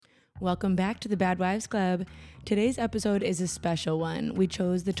Welcome back to the Bad Wives Club. Today's episode is a special one. We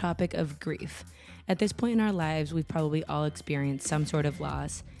chose the topic of grief. At this point in our lives, we've probably all experienced some sort of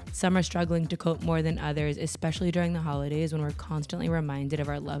loss. Some are struggling to cope more than others, especially during the holidays when we're constantly reminded of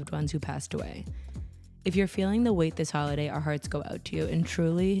our loved ones who passed away. If you're feeling the weight this holiday, our hearts go out to you, and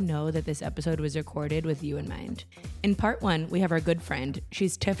truly know that this episode was recorded with you in mind. In part one, we have our good friend.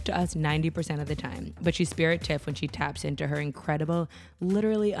 She's Tiff to us 90% of the time, but she's Spirit Tiff when she taps into her incredible,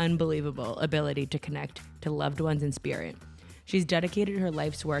 literally unbelievable ability to connect to loved ones in spirit. She's dedicated her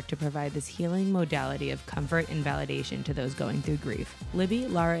life's work to provide this healing modality of comfort and validation to those going through grief. Libby,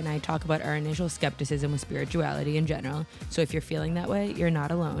 Laura, and I talk about our initial skepticism with spirituality in general, so if you're feeling that way, you're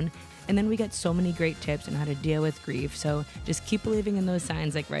not alone. And then we get so many great tips on how to deal with grief, so just keep believing in those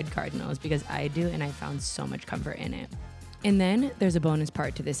signs like red cardinals, because I do, and I found so much comfort in it. And then there's a bonus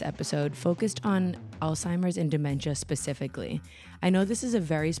part to this episode focused on Alzheimer's and dementia specifically. I know this is a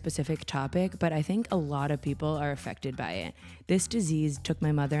very specific topic, but I think a lot of people are affected by it. This disease took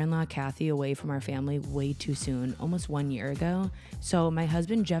my mother-in-law, Kathy, away from our family way too soon, almost 1 year ago. So my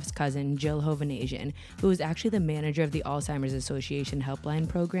husband Jeff's cousin, Jill Hovanasian, who is actually the manager of the Alzheimer's Association Helpline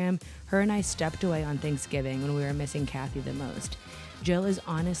Program, her and I stepped away on Thanksgiving when we were missing Kathy the most. Jill is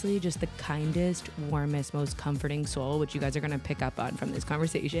honestly just the kindest, warmest, most comforting soul, which you guys are going to pick up on from this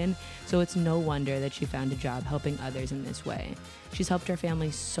conversation. So it's no wonder that she found a job helping others in this way. She's helped our family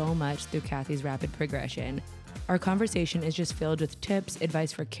so much through Kathy's rapid progression. Our conversation is just filled with tips,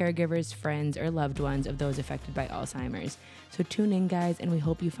 advice for caregivers, friends, or loved ones of those affected by Alzheimer's. So tune in, guys, and we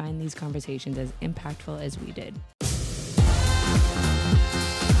hope you find these conversations as impactful as we did.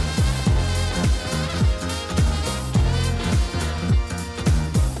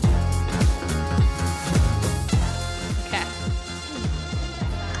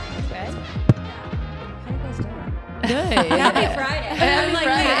 Good. Happy Friday. I'm like,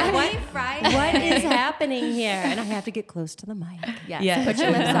 Happy Friday. what is happening here? And I have to get close to the mic. Yes. Put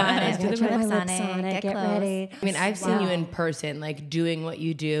your lips on it. Put Put your your lips lips on on it. Get ready. I mean, I've seen you in person, like doing what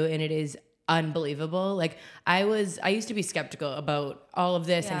you do, and it is unbelievable. Like I used to be skeptical about all of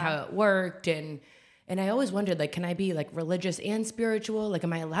this and how it worked, and I always wondered, like, can I be like religious and spiritual? Like,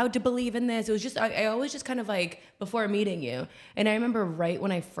 am I allowed to believe in this? It was just, I always just kind of like, before meeting you. And I remember right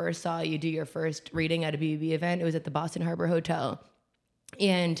when I first saw you do your first reading at a BBB event, it was at the Boston Harbor Hotel.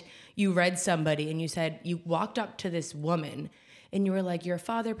 And you read somebody and you said, you walked up to this woman and you were like, your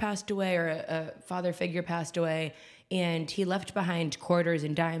father passed away, or a father figure passed away, and he left behind quarters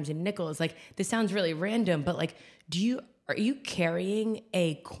and dimes and nickels. Like, this sounds really random, but like, are you carrying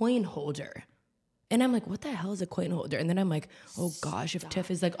a coin holder? And I'm like, what the hell is a coin holder? And then I'm like, oh gosh, if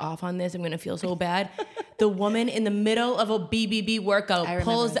Tiff is like off on this, I'm going to feel so bad. The woman in the middle of a BBB workout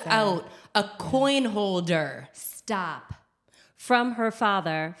pulls out a coin holder. Stop. From her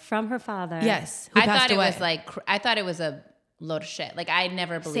father. Yes. I thought it was a load of shit. Like, I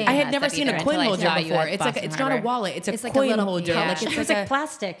never believed I had never seen a coin holder before. It's like, it's not a wallet. It's a coin holder. Yeah. Like, It was like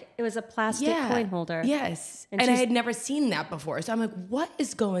plastic. It was a plastic coin holder. Yes. And I had never seen that before. So I'm like, what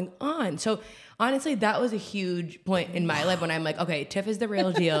is going on? So honestly, that was a huge point in my life when I'm like, okay, Tiff is the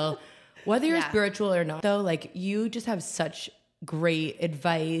real deal. Whether you're spiritual or not, though, like, you just have such great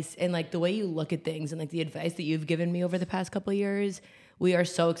advice, and like the way you look at things and like the advice that you've given me over the past couple of years. We are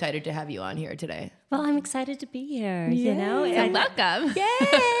so excited to have you on here today. Well, I'm excited to be here, you know? So welcome.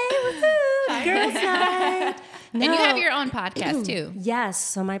 Yay! Girls' night. And you have your own podcast too. Yes.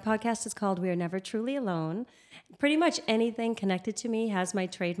 So my podcast is called We Are Never Truly Alone. Pretty much anything connected to me has my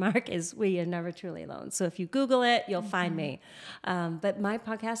trademark is We Are Never Truly Alone. So if you Google it, you'll find me. But my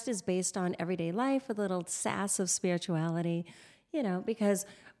podcast is based on everyday life with a little sass of spirituality, you know, because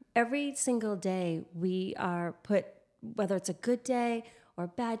every single day we are put, whether it's a good day or a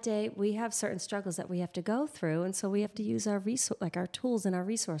bad day, we have certain struggles that we have to go through. And so we have to use our our tools in our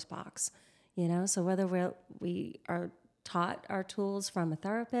resource box, you know? So whether we are taught our tools from a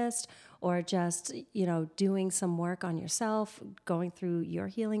therapist or just, you know, doing some work on yourself, going through your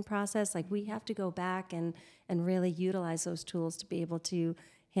healing process, like we have to go back and really utilize those tools to be able to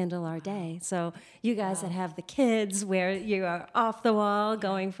handle our day. So you guys that have the kids where you are off the wall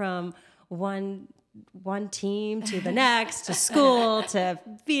going from one team to the next, to school, to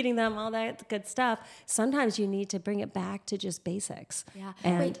feeding them, all that good stuff. Sometimes you need to bring it back to just basics. Yeah.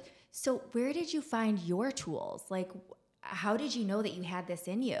 And wait, so where did you find your tools? Like, how did you know that you had this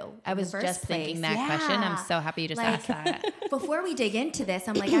in you? I was just thinking that question. I'm so happy you just asked that. Before we dig into this,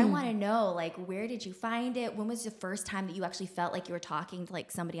 I'm like, I want to know, like, where did you find it? When was the first time that you actually felt like you were talking to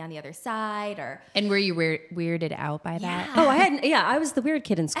like somebody on the other side? Or And were you weirded out by that? Oh, I was the weird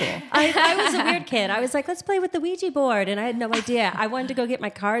kid in school. I was a weird kid. I was like, let's play with the Ouija board. And I had no idea. I wanted to go get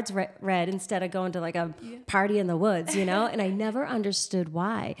my cards read instead of going to like a party in the woods, you know? And I never understood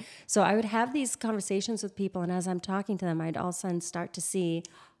why. So I would have these conversations with people. And as I'm talking to them, I'd all of a sudden start to see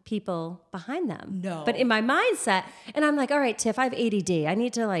people behind them. No. But in my mindset, and I'm like, all right, Tiff, I have ADD. I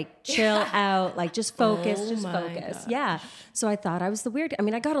need to like chill out, like just focus, focus. gosh. Yeah. So I thought I was the weird. I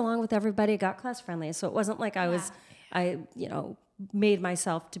mean, I got along with everybody, got class friendly. So it wasn't like I made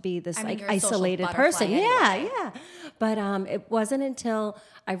myself to be this I mean, like you're a social isolated butterfly person. anyway. Yeah. But it wasn't until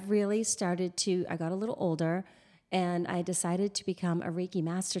I really I got a little older and I decided to become a Reiki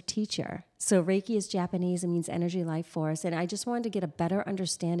master teacher. So Reiki is Japanese and means energy life force. And I just wanted to get a better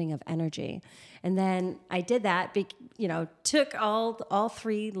understanding of energy. And then I did that, took all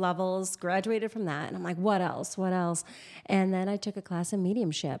 3 levels, graduated from that. And I'm like, what else? And then I took a class in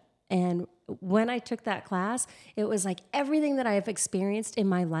mediumship. And when I took that class, it was like everything that I have experienced in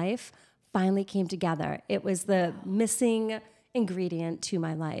my life finally came together. It was the missing ingredient to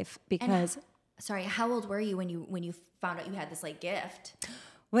my life because... Sorry, how old were you when you found out you had this like gift?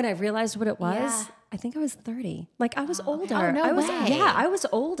 When I realized what it was, Yeah. I think I was 30. Like I was older. Oh, no I was way. Yeah, I was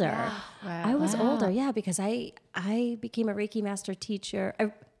older. Wow. I was older, yeah, because I became a Reiki master teacher.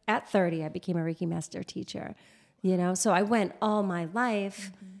 At 30, I became a Reiki master teacher. So I went all my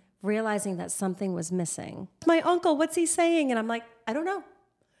life realizing that something was missing. My uncle, what's he saying? And I'm like, I don't know.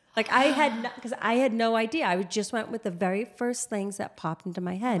 Like I had no idea. I just went with the very first things that popped into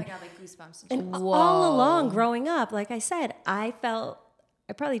my head. Oh my God, like goosebumps. And all along growing up, like I said, I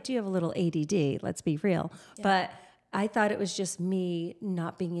probably do have a little ADD, let's be real. Yeah. But I thought it was just me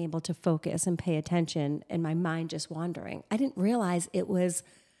not being able to focus and pay attention and my mind just wandering. I didn't realize it was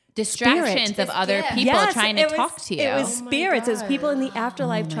Distractions of other people trying to talk to you. It was spirits. It was people in the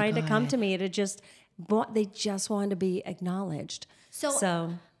afterlife trying to come to me. They just wanted to be acknowledged.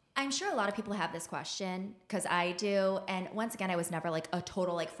 So I'm sure a lot of people have this question because I do. And once again, I was never like a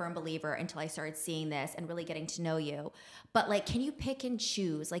total like firm believer until I started seeing this and really getting to know you. But like, can you pick and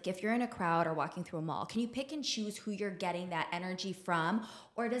choose? Like if you're in a crowd or walking through a mall, can you pick and choose who you're getting that energy from?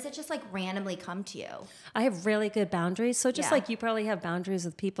 Or does it just like randomly come to you? I have really good boundaries. So just like you probably have boundaries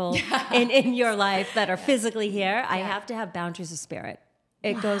with people in your life that are physically here, I have to have boundaries of spirit.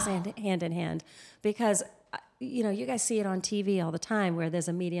 It goes hand in hand because you guys see it on TV all the time where there's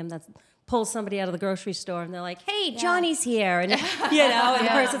a medium that pulls somebody out of the grocery store and they're like, hey, Johnny's here. And, and the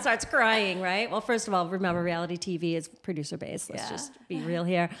person starts crying, right? Well, first of all, remember reality TV is producer based. Let's just be real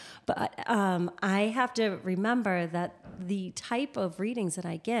here. But I have to remember that the type of readings that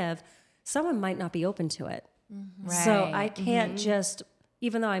I give, someone might not be open to it. Mm-hmm. Right. So I can't just,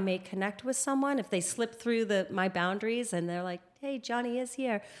 even though I may connect with someone, if they slip through my boundaries and they're like, hey, Johnny is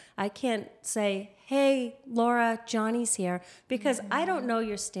here, I can't say, hey, Laura, Johnny's here, because I don't know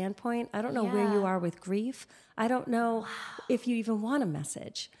your standpoint. I don't know where you are with grief. I don't know if you even want a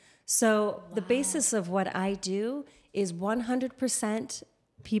message. So the basis of what I do is 100%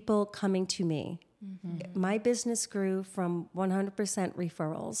 people coming to me. Mm-hmm. My business grew from 100%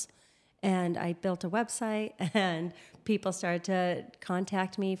 referrals. And I built a website and people started to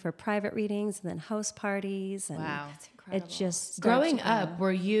contact me for private readings and then house parties. And wow. It just growing up,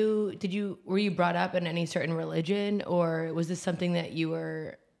 were you brought up in any certain religion, or was this something that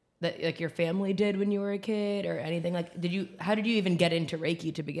like your family did when you were a kid, or anything? Like, how did you even get into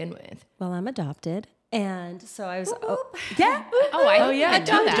Reiki to begin with? Well, I'm adopted. And so I was, adopted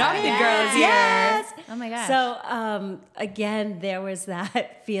adopted girls. Yes. Oh my gosh. So again, there was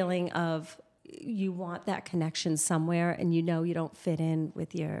that feeling of you want that connection somewhere, and you don't fit in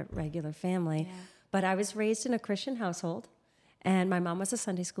with your regular family. Yeah. But I was raised in a Christian household, and my mom was a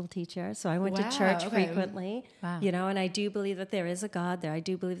Sunday school teacher, so I went to church frequently. Wow. And I do believe that there is a God there. I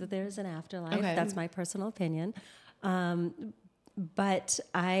do believe that there is an afterlife. Okay. That's my personal opinion. But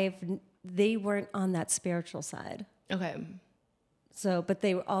they weren't on that spiritual side. Okay. So, but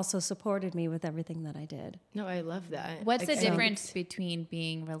they also supported me with everything that I did. No, I love that. What's the difference between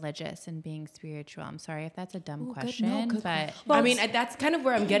being religious and being spiritual? I'm sorry if that's a dumb question, but well, I mean, that's kind of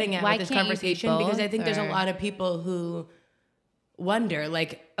where I'm getting at with this conversation, because I think there's a lot of people who wonder,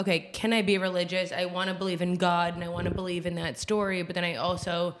 like, okay, can I be religious? I want to believe in God and I want to believe in that story, but then I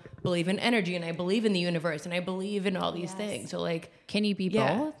also believe in energy and I believe in the universe and I believe in all these things. So, like, can you be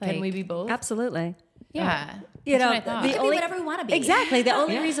both? Can we be both? Absolutely. Yeah. It could be whatever we want to be. Exactly. The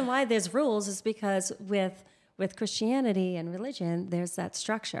only reason why there's rules is because with with Christianity and religion, there's that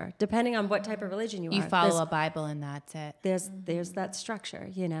structure. Depending on what type of religion you are. You follow a Bible and that's it. There's that structure,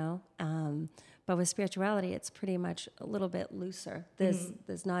 you know. But with spirituality, it's pretty much a little bit looser.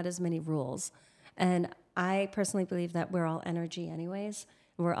 There's not as many rules. And I personally believe that we're all energy anyways.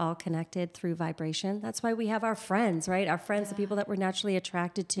 We're all connected through vibration. That's why we have our friends, right? Our friends, the people that we're naturally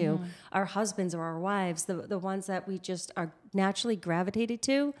attracted to, our husbands or our wives, the ones that we just are naturally gravitated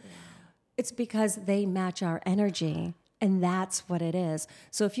to. It's because they match our energy, and that's what it is.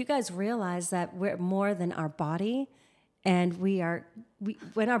 So if you guys realize that we're more than our body, and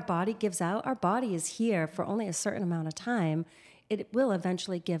when our body gives out, our body is here for only a certain amount of time. It will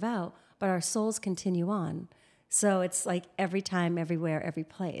eventually give out, but our souls continue on. So it's like every time, everywhere, every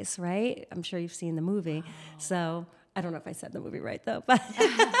place, right? I'm sure you've seen the movie. So I don't know if I said the movie right though, but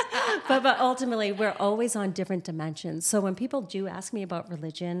but ultimately we're always on different dimensions. So when people do ask me about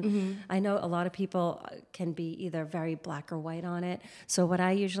religion, I know a lot of people can be either very black or white on it. So what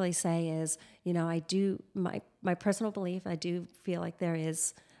I usually say is, you know, my personal belief, I do feel like there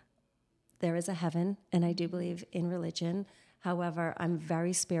is a heaven, and I do believe in religion. However, I'm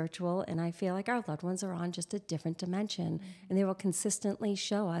very spiritual, and I feel like our loved ones are on just a different dimension, and they will consistently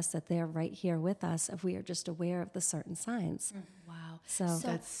show us that they're right here with us if we are just aware of the certain signs. Wow. So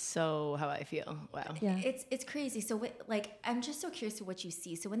That's so how I feel. Wow. yeah. It's crazy. So I'm just so curious to what you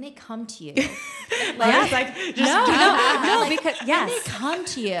see. So when they come to you, Because when they come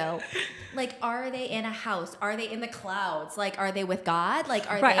to you, like, are they in a house? Are they in the clouds? Like, are they with God? Like,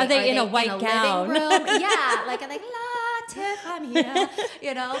 are they in a white gown? living room? Yeah, like, la, Tiff, I'm here.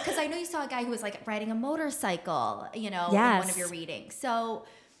 You know, because I know you saw a guy who was like riding a motorcycle. You know, in one of your readings. So.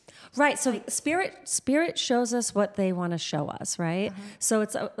 Right. So spirit shows us what they want to show us, right? So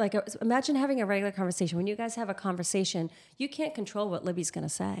it's imagine having a regular conversation. When you guys have a conversation, you can't control what Libby's going to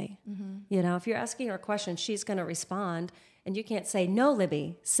say. You know, if you're asking her a question, she's going to respond, and you can't say, "No,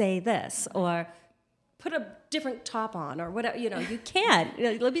 Libby, say this," or put a different top on, or whatever. You know, you can't.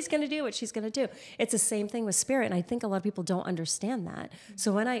 Libby's going to do what she's going to do. It's the same thing with spirit, and I think a lot of people don't understand that.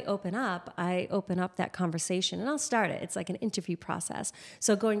 So when I open up that conversation, and I'll start it. It's like an interview process.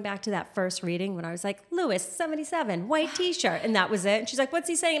 So going back to that first reading when I was like, Lewis, 77, white T-shirt, and that was it. And she's like, what's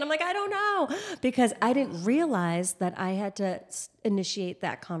he saying? And I'm like, I don't know, because I didn't realize that I had to initiate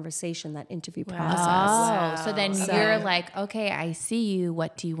that conversation, that interview process. Oh, so then you're like, okay, I see you.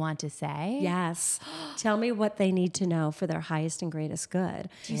 What do you want to say? Yes. Tell me what they need to know for their highest and greatest good.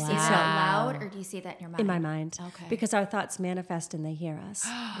 Do you say that out loud, or do you say that in your mind? In my mind. Okay. Because our thoughts manifest and they hear us.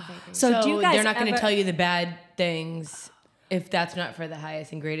 So do you guys they're not going to ever- tell you the bad things if that's not for the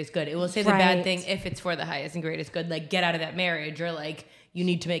highest and greatest good. It will say the bad thing if it's for the highest and greatest good, like get out of that marriage, or like you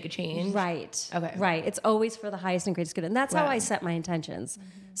need to make a change. Right. Okay. Right. It's always for the highest and greatest good. And that's how I set my intentions.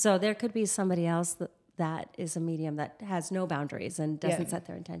 So there could be somebody else that is a medium that has no boundaries and doesn't set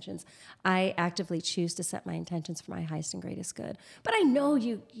their intentions. I actively choose to set my intentions for my highest and greatest good. But I know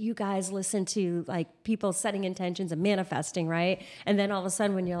you guys listen to like people setting intentions and manifesting, right? And then all of a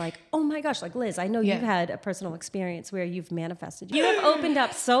sudden when you're like, oh my gosh, like Liz, I know you've had a personal experience where you've manifested. You have opened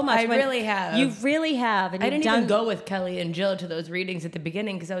up so much. I really have. You really have. And I didn't even go with Kelly and Jill to those readings at the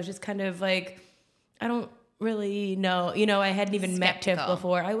beginning because I was just kind of like, I don't really know. You know, I hadn't even met Tiff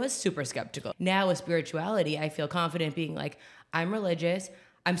before. I was super skeptical. Now with spirituality, I feel confident being like, I'm religious.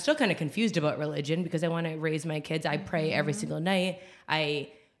 I'm still kind of confused about religion because I want to raise my kids. I pray every single night. I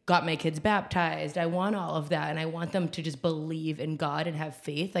got my kids baptized. I want all of that. And I want them to just believe in God and have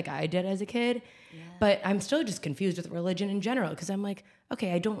faith like I did as a kid. Yeah. But I'm still just confused with religion in general because I'm like,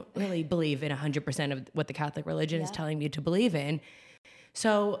 okay, I don't really believe in 100% of what the Catholic religion is telling me to believe in.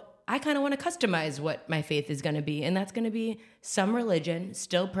 So I kind of want to customize what my faith is going to be. And that's going to be some religion,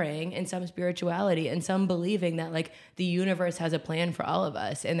 still praying, and some spirituality, and some believing that like the universe has a plan for all of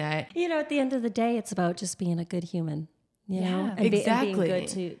us. And that, you know, at the end of the day, it's about just being a good human, you know, and exactly. being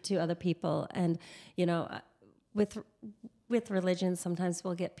good to other people. And, you know, with religion, sometimes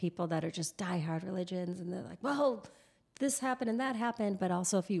we'll get people that are just diehard religions, and they're like, well, this happened and that happened. But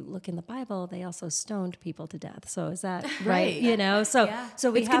also, if you look in the Bible, they also stoned people to death. So is that right? You know, so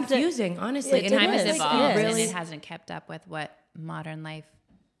we it's have confusing, honestly. Time has evolved, and really it hasn't kept up with what modern life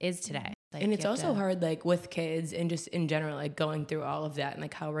is today. Like, and it's also hard, like with kids and just in general, like going through all of that and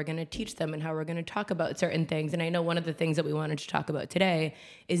like how we're going to teach them and how we're going to talk about certain things. And I know one of the things that we wanted to talk about today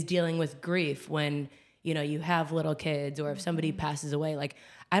is dealing with grief when, you know, you have little kids, or if somebody passes away. Like,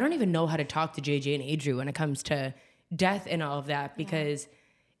 I don't even know how to talk to JJ and Adrian when it comes to death and all of that, because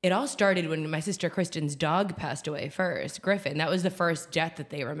it all started when my sister Kristen's dog passed away first, Griffin. That was the first death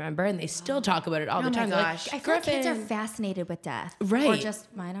that they remember, and they still talk about it all the time. my gosh. I feel like kids are fascinated with death. Right. Or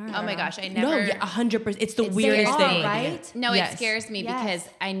just mine are. Oh my gosh, I No, never. yeah, 100%. It's the They weirdest are, thing. right? No, Yes. it scares me Yes.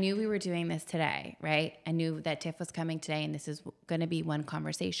 because I knew we were doing this today, right? I knew that Tiff was coming today, and this is going to be one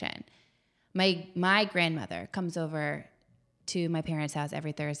conversation. My grandmother comes over to my parents' house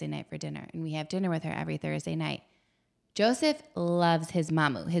every Thursday night for dinner, and we have dinner with her every Thursday night. Joseph loves his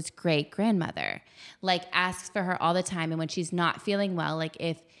mamu, his great-grandmother, like asks for her all the time. And when she's not feeling well, like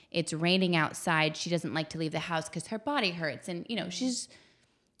if it's raining outside, she doesn't like to leave the house because her body hurts. And, you know, she's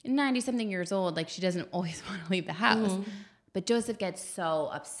 90-something years old. Like, she doesn't always want to leave the house. But Joseph gets so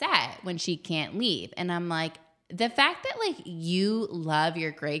upset when she can't leave. And I'm like, the fact that, like, you love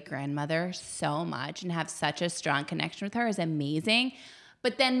your great-grandmother so much and have such a strong connection with her is amazing.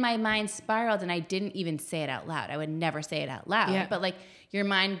 But then my mind spiraled and I didn't even say it out loud. I would never say it out loud. Yeah. But like your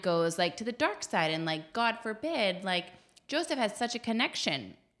mind goes like to the dark side and like, God forbid, like Joseph has such a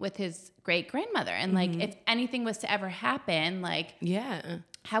connection with his great grandmother. And like, if anything was to ever happen, like, Yeah.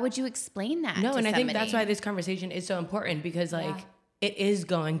 how would you explain that? No, to and I think somebody? that's why this conversation is so important because like it is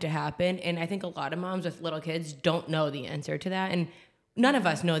going to happen. And I think a lot of moms with little kids don't know the answer to that. And none of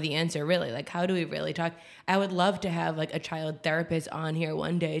us know the answer really. Like, how do we really talk? I would love to have like a child therapist on here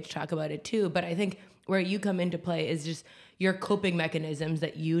one day to talk about it too. But I think where you come into play is just your coping mechanisms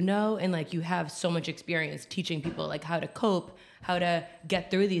that you know, and like you have so much experience teaching people like how to cope, how to get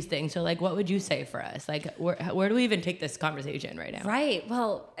through these things. So like, what would you say for us? Like, where do we even take this conversation right now? Right.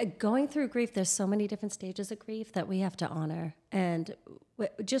 Well, going through grief, there's so many different stages of grief that we have to honor, and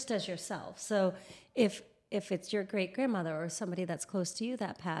just as yourself. So if it's your great grandmother or somebody that's close to you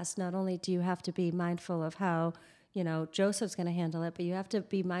that passed, not only do you have to be mindful of how, you know, Joseph's going to handle it, but you have to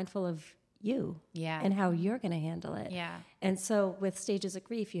be mindful of you and how you're going to handle it. Yeah. And so with stages of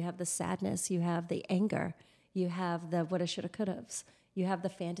grief, you have the sadness, you have the anger, you have the woulda, shoulda, couldas, you have the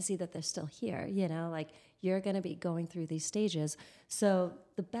fantasy that they're still here, you know, like you're going to be going through these stages. So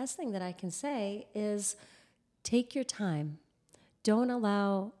the best thing that I can say is take your time. Don't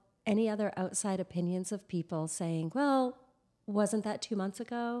allow any other outside opinions of people saying, well, wasn't that 2 months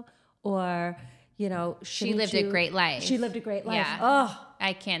ago? Or, you know, She lived a great life. She lived a great life. Yeah. Oh,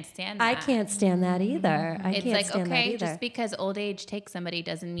 I can't stand that. I can't stand that either. I It's can't like, stand that okay, either. just because old age takes somebody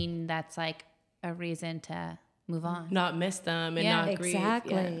doesn't mean that's like a reason to move on. Not miss them and Yeah, not grieve.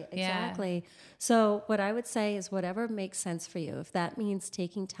 Exactly, Yeah. exactly. So what I would say is whatever makes sense for you. If that means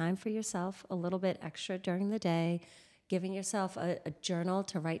taking time for yourself a little bit extra during the day, giving yourself a journal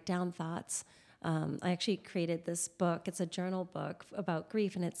to write down thoughts. I actually created this book. It's a journal book about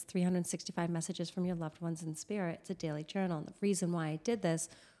grief, and it's 365 messages from your loved ones in spirit. It's a daily journal. And the reason why I did this,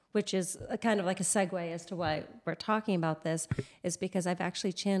 which is a kind of like a segue as to why we're talking about this, is because I've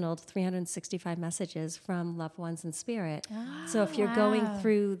actually channeled 365 messages from loved ones in spirit. So if you're going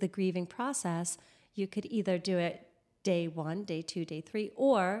through the grieving process, you could either do it day 1, day 2, day 3,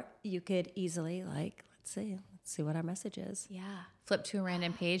 or you could easily, like, let's see what our message is. Yeah. Flip to a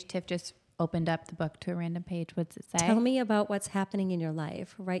random page. Tiff just opened up the book to a random page. What's it say? Tell me about what's happening in your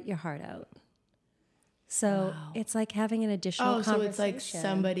life. Write your heart out. So it's like having an additional Oh, so conversation. it's like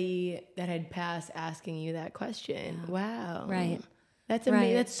somebody that had passed asking you that question. Wow. Right. That's amazing.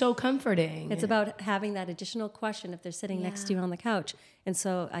 Right. That's so comforting. It's about having that additional question if they're sitting next to you on the couch. And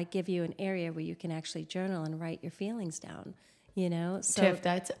so I give you an area where you can actually journal and write your feelings down, you know? So Tiff,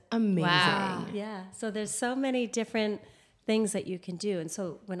 that's amazing. Wow. yeah. So there's so many different things that you can do. And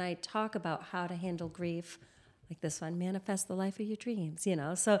so when I talk about how to handle grief, like this one, manifest the life of your dreams, you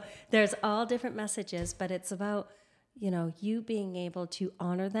know? So there's all different messages, but it's about, you know, you being able to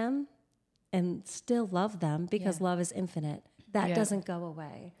honor them and still love them because love is infinite. That doesn't go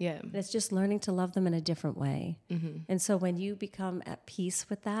away. Yeah. It's just learning to love them in a different way. And so when you become at peace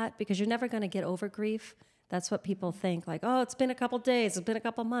with that, because you're never going to get over grief, that's what people think, like, oh, it's been a couple days, it's been a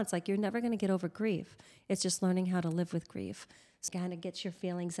couple months. Like, you're never going to get over grief. It's just learning how to live with grief. It's kind of get your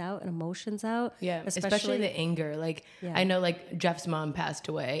feelings out and emotions out. Yeah, especially the anger. Like, I know, like, Jeff's mom passed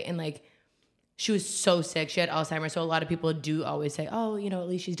away, and, like, she was so sick. She had Alzheimer's. So a lot of people do always say, oh, you know, at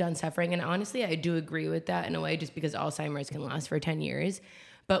least she's done suffering. And honestly, I do agree with that in a way, just because Alzheimer's can last for 10 years.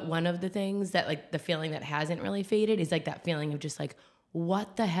 But one of the things that, like, the feeling that hasn't really faded is, like, that feeling of just, like,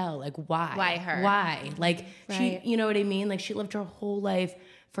 what the hell? Like, why? Why her? Why? Like, Right. she, you know what I mean? Like, she lived her whole life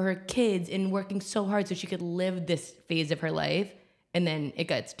for her kids and working so hard so she could live this phase of her life. And then it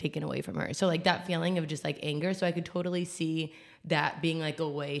gets taken away from her. So, like, that feeling of just, like, anger. So I could totally see that being, like, a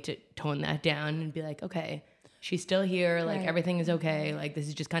way to tone that down and be like, okay, she's still here. Like, Right. everything is okay. Like, this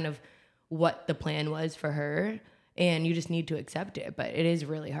is just kind of what the plan was for her. and you just need to accept it. But it is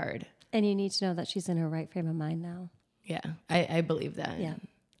really hard. And you need to know that she's in her right frame of mind now. Yeah, I believe that. Yeah,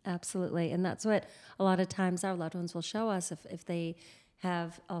 absolutely. And that's what a lot of times our loved ones will show us if they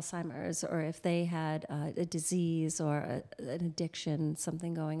have Alzheimer's or if they had a disease or an addiction,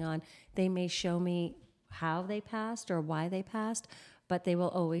 something going on. They may show me how they passed or why they passed, but they will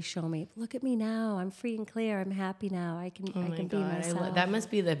always show me, look at me now. I'm free and clear. I'm happy now. I can be myself. That must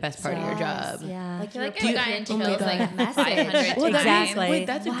be the best part of your job. Yeah. I feel like I've gotten chills like message. 500 times. Well, Exactly. Wait,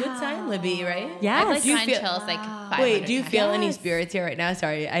 that's a good sign, Libby, right? Yes. I've like Do you gotten feel- chills like 500 Wait, do you feel any Yes. spirits here right now?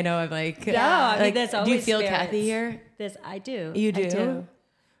 Sorry, I know I'm like. No, I mean, like, there's do you always feel spirits. Kathy here? I do. You I do?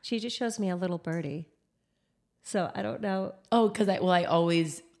 She just shows me a little birdie. So I don't know. Oh, because I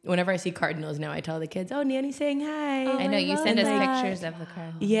always, whenever I see cardinals now, I tell the kids, "Oh, Nanny's saying hi." Oh, I know, you love send us that. pictures of the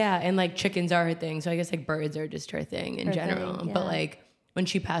card. Yeah, and like chickens are her thing, so I guess like birds are just her thing in Her general. thing, But yeah. like when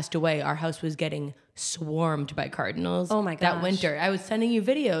she passed away, our house was getting swarmed by cardinals. Oh my That gosh. winter, I was sending you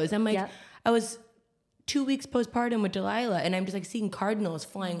videos. I'm like, Yep. I was 2 weeks postpartum with Delilah, and I'm just like seeing cardinals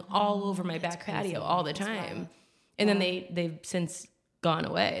flying all over my back patio all the time. And then they've since gone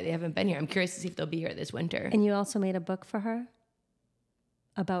away. They haven't been here. I'm curious to see if they'll be here this winter. And you also made a book for her?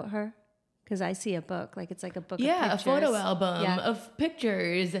 About her? Because I see a book. Like it's like a book of Yeah, a pictures. photo album Yeah. of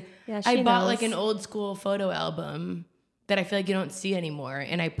pictures. Yeah, I she bought knows. like an old school photo album that I feel like you don't see anymore.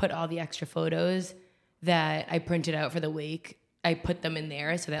 And I put all the extra photos that I printed out for the wake. I put them in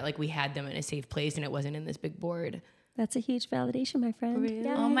there so that like we had them in a safe place and it wasn't in this big board. That's a huge validation, my friend. Really?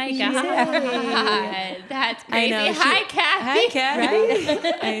 Yeah. Oh my God. That's I crazy. know. Hi, Kathy. Hi,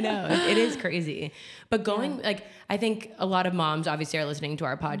 Kathy. I know. It is crazy. But going, like, I think a lot of moms obviously are listening to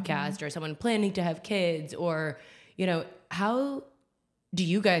our podcast or someone planning to have kids or, you know, how do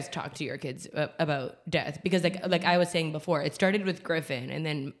you guys talk to your kids about death? Because like I was saying before, it started with Griffin and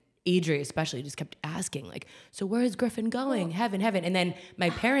then Adri especially just kept asking like, so where is Griffin going? Heaven. And then my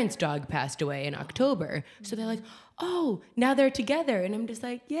parents' dog passed away in October. So they're like, oh, now they're together. And I'm just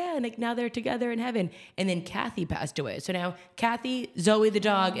like, yeah. And like now they're together in heaven. And then Kathy passed away. So now Kathy, Zoe the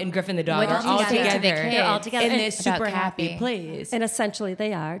dog, and Griffin the dog What are did you all say to the together. kids They're all together. in And this about super happy Kathy? place. And essentially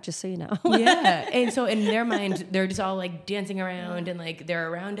they are, just so you know. Yeah. And so in their mind, they're just all like dancing around and like they're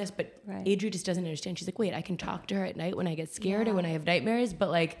around us. But Right. Adri just doesn't understand. She's like, wait, I can talk to her at night when I get scared or when I have nightmares,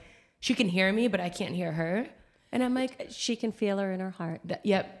 but like she can hear me, but I can't hear her. And I'm like, She can feel her in her heart.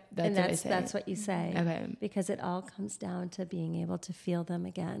 yep, that's And what I say. that's what you say. Okay. Because it all comes down to being able to feel them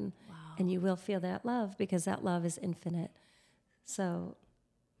again. Wow. And you will feel that love because that love is infinite. So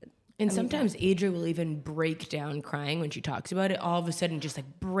And sometimes Adri will even break down crying when she talks about it. All of a sudden, just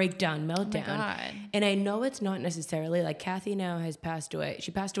like breakdown, meltdown. God. And I know it's not necessarily like Kathy now has passed away.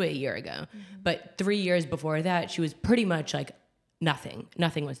 She passed away a year ago, but 3 years before that, she was pretty much like nothing.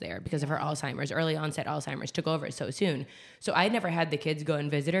 Nothing was there because of her Alzheimer's. Early onset Alzheimer's took over so soon. So I never had the kids go and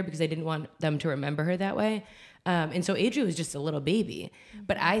visit her because I didn't want them to remember her that way. And so Adri was just a little baby.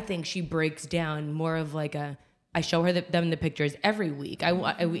 But I think she breaks down more of like I show her them the pictures every week.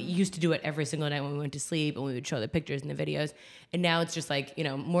 We used to do it every single night when we went to sleep and we would show the pictures and the videos. And now it's just like, you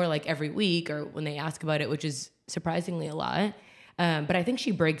know, more like every week or when they ask about it, which is surprisingly a lot. But I think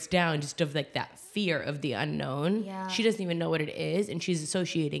she breaks down just of like that fear of the unknown. Yeah. She doesn't even know what it is. And she's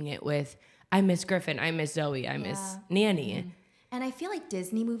associating it with, I miss Griffin, I miss Zoe, I miss Nanny. And I feel like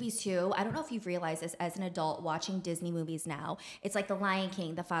Disney movies too. I don't know if you've realized this as an adult watching Disney movies now. It's like The Lion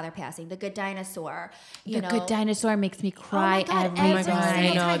King, the father passing, The Good Dinosaur. The Good Dinosaur makes me cry God, every every time. I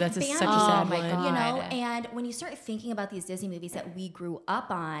single know, time. that's such a Bambi. sad Oh my one. God. You know, and when you start thinking about these Disney movies that we grew up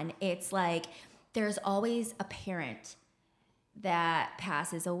on, it's like there's always a parent that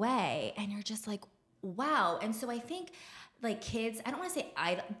passes away, and you're just like, wow. And so I think like kids, I don't want to say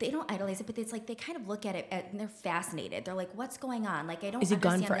they don't idolize it, but it's like they kind of look at it and they're fascinated. They're like, what's going on? Like, I don't Is it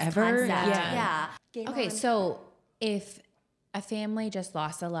gone understand this forever? concept. Yeah. Yeah. Okay, so if a family just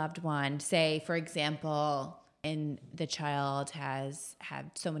lost a loved one, say, for example, and the child has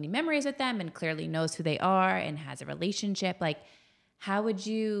had so many memories with them and clearly knows who they are and has a relationship, like, how would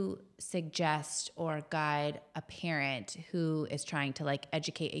you suggest or guide a parent who is trying to like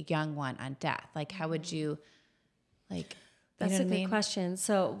educate a young one on death? Like, how would you like? that's you know a what I good mean? question.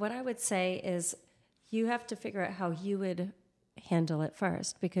 So what I would say is you have to figure out how you would handle it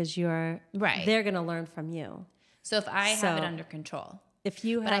first because Right. they're going to learn from you. So if I have it So- under control, If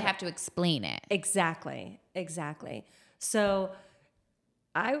you but I have to explain it. Exactly. So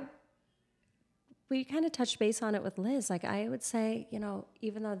we kind of touched base on it with Liz. Like I would say, you know,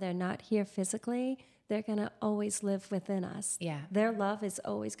 even though they're not here physically, they're going to always live within us. Yeah. Their love is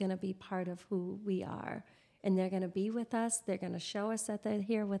always going to be part of who we are. And they're going to be with us. They're going to show us that they're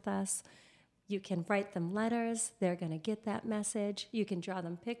here with us. You can write them letters. They're going to get that message. You can draw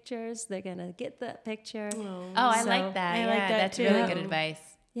them pictures. They're going to get that picture. Oh, I like that. I like that that's too. really good advice.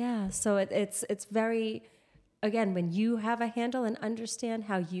 Yeah. So it's very, again, when you have a handle and understand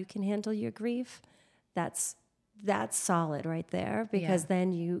how you can handle your grief, that's solid right there, because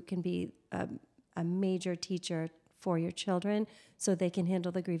then you can be a major teacher for your children so they can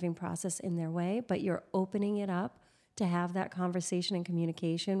handle the grieving process in their way, but you're opening it up to have that conversation and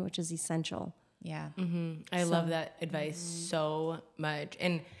communication, which is essential. Yeah. I love that advice so much.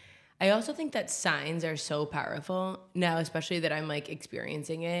 And I also think that signs are so powerful now, especially that I'm like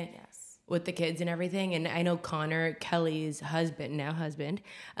experiencing it with the kids and everything. And I know Connor, Kelly's husband,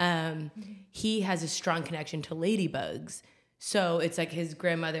 he has a strong connection to ladybugs. So it's like his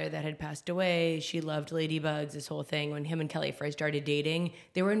grandmother that had passed away. She loved ladybugs, this whole thing. When him and Kelly first started dating,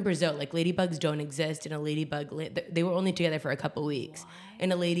 they were in Brazil. Like, ladybugs don't exist in a ladybug. They were only together for a couple weeks.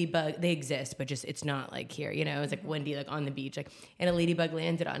 And a ladybug, they exist, but just it's not like here, you know. It was like windy, like on the beach, like, and a ladybug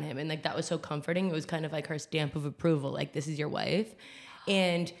landed on him, and like that was so comforting. It was kind of like her stamp of approval, like, this is your wife.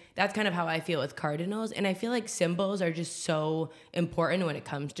 And that's kind of how I feel with cardinals. And I feel like symbols are just so important when it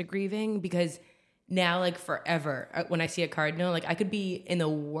comes to grieving, because now, like, forever, when I see a cardinal, like, I could be in the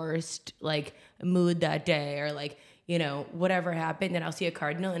worst, like, mood that day, or like, you know, whatever happened, and I'll see a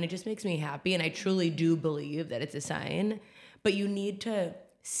cardinal and it just makes me happy. And I truly do believe that it's a sign, but you need to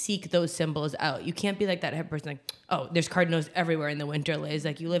seek those symbols out. You can't be like that person, like, oh, there's cardinals everywhere in the winter, Liz,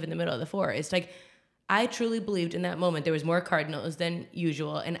 like, you live in the middle of the forest. Like, I truly believed in that moment there was more cardinals than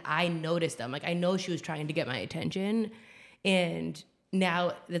usual, and I noticed them. Like, I know she was trying to get my attention, and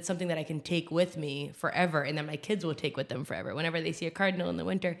now that's something that I can take with me forever, and that my kids will take with them forever. Whenever they see a cardinal in the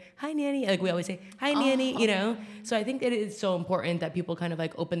winter, hi, Nanny. Like, we always say, hi, Nanny, you know? So I think it is so important that people kind of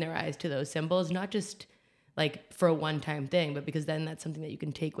like open their eyes to those symbols, not just like for a one-time thing, but because then that's something that you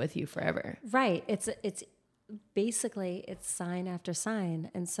can take with you forever. Right. It's basically, it's sign after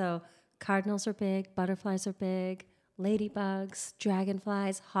sign. And so cardinals are big, butterflies are big, ladybugs,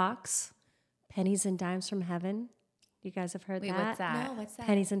 dragonflies, hawks, pennies and dimes from heaven. You guys have heard that? What's that? No, what's that?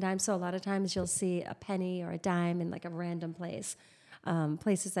 Pennies and dimes. So a lot of times you'll see a penny or a dime in like a random place.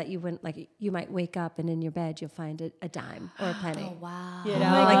 Places that you wouldn't, like, you might wake up and in your bed you'll find a dime or a penny. Oh, wow. You know,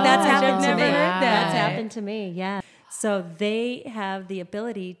 like, that's happened to me. that. That's happened to me, yeah. So they have the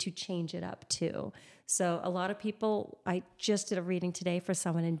ability to change it up too. So a lot of people, I just did a reading today for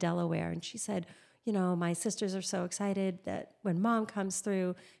someone in Delaware, and she said, you know, my sisters are so excited that when mom comes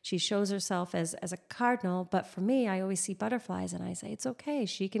through, she shows herself as a cardinal. But for me, I always see butterflies, and I say, it's okay.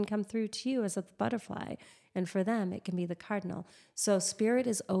 She can come through to you as a butterfly. And for them, it can be the cardinal. So spirit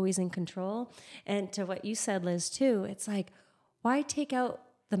is always in control. And to what you said, Liz, too, it's like, why take out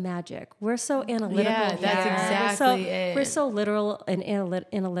the magic? We're so analytical. Yeah, that's exactly it. We're so literal and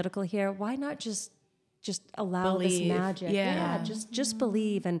analytical here. Why not just allow Believe. this magic? Yeah. Just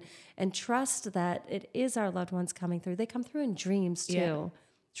believe and trust that it is our loved ones coming through. They come through in dreams too. Yeah.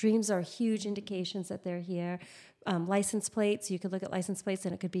 Dreams are huge indications that they're here. License plates, you could look at license plates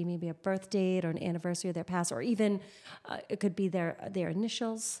and it could be maybe a birth date or an anniversary of their past, or even it could be their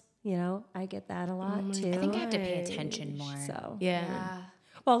initials. You know, I get that a lot too. I think I have to pay attention more. So Yeah.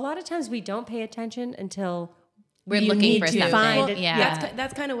 well, a lot of times we don't pay attention until We're you looking need for to something. find it. Yeah.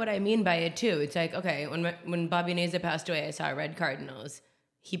 That's kind of what I mean by it too. It's like, okay, when Bobby Neza passed away, I saw red cardinals.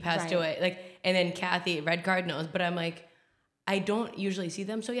 He passed Right. away, like, and then Kathy, red cardinals. But I'm like, I don't usually see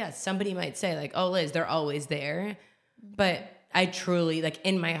them. So yeah, somebody might say like, oh, Liz, they're always there. But I truly, like,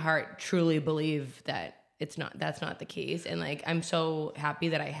 in my heart, truly believe that that's not the case. And like, I'm so happy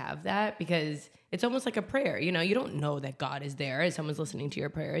that I have that, because it's almost like a prayer. You know, you don't know that God is there as someone's listening to your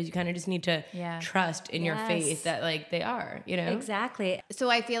prayers. You kind of just need to trust in your faith that like they are, you know? Exactly. So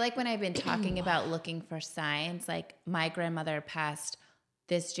I feel like when I've been talking about looking for signs, like my grandmother passed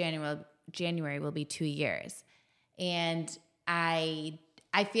this January will be 2 years. And I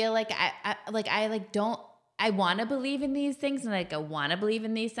feel like I want to believe in these things, and like I want to believe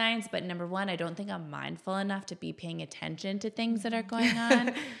in these signs, but number one, I don't think I'm mindful enough to be paying attention to things that are going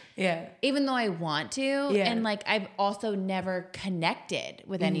on. Yeah. Even though I want to. Yeah. And like I've also never connected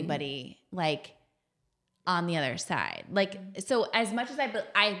with anybody like on the other side. Like, so as much as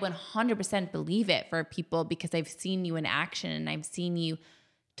I 100% believe it for people, because I've seen you in action and I've seen you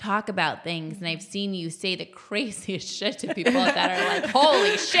talk about things and I've seen you say the craziest shit to people that are like,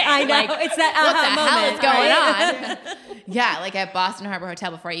 holy shit. I know. Like, It's that what the hell moment, is going on? Yeah. Like at Boston Harbor Hotel,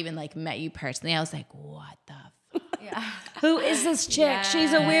 before I even like met you personally, I was like, what the fuck? Who is this chick?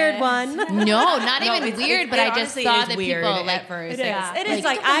 She's a weird one. No, not even weird, but I just honestly saw is the weird people at like first. It is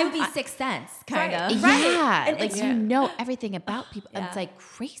Like I'm movie Sixth Sense, kind Right. of. yeah, And like it's- you know everything about people. It's like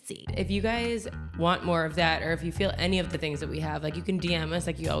crazy. If you guys want more of that, or if you feel any of the things that we have, like you can DM us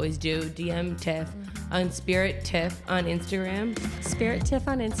like you always do. DM Tiff on Spirit Tiff on Instagram. Spirit Tiff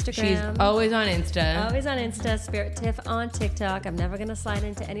on Instagram. She's always on Insta. Always on Insta, Spirit Tiff on TikTok. I'm never gonna slide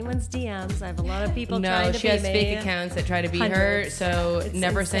into anyone's DMs. I have a lot of people trying No, to she be has me. fake accounts that try to be her, Hundreds. so It's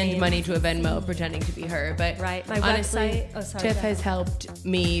never send insane. money to a Venmo pretending to be her. But Right. My honestly, website. Oh, sorry. Tiff go has ahead. helped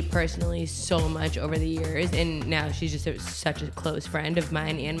me personally so much over the years, and now she's just such a close friend of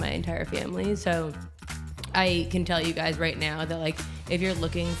mine and my entire family. So I can tell you guys right now that, like, if you're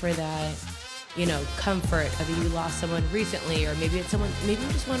looking for that, you know, comfort of you lost someone recently, or maybe it's someone, maybe you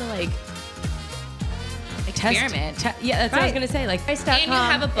just want to like Experiment. yeah, that's what I was Right. gonna say. Like, Price.com And you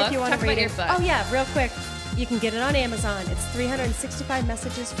have a book. if you wanna Talk about read your it. book. Oh yeah, real quick. You can get it on Amazon. It's 365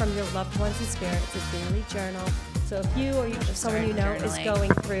 messages from your loved ones in spirit. It's a daily journal. So if you or someone you know is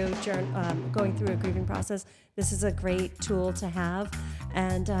journaling. going through a grieving process, this is a great tool to have.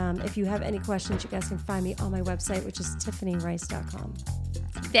 And if you have any questions, you guys can find me on my website, which is tiffanyrice.com.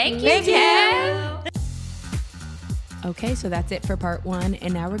 Thank you, Tiff. okay, so that's it for part 1,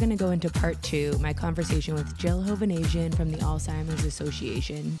 and now we're gonna go into part 2, my conversation with Jill Hovanazian from the Alzheimer's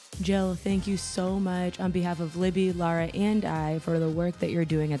Association. Jill, thank you so much on behalf of Libby, Lara, and I for the work that you're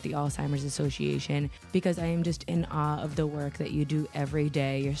doing at the Alzheimer's Association, because I am just in awe of the work that you do every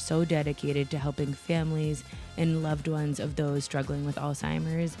day. You're so dedicated to helping families and loved ones of those struggling with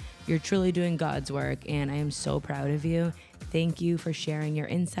Alzheimer's. You're truly doing God's work, and I am so proud of you. Thank you for sharing your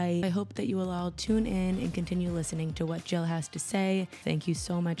insight. I hope that you will all tune in and continue listening to what Jill has to say. Thank you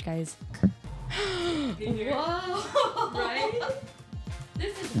so much, guys.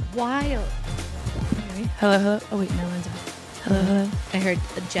 Wild. Hello, hello. Oh, wait, no one's on. Hello, hello. I heard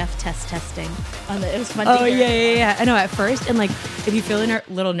Jeff testing. It was fun Oh, to hear. yeah. I know at first, and like, if you feel a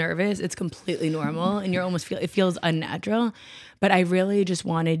little nervous, it's completely normal, and you're almost it feels unnatural. But I really just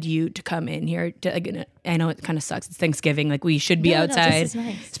wanted you to come in here. I know it kind of sucks. It's Thanksgiving. Like, we should be No, this outside is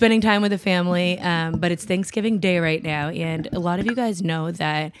nice. spending time with the family. But it's Thanksgiving Day right now. And a lot of you guys know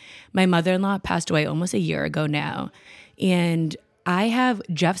that my mother-in-law passed away almost a year ago now. And I have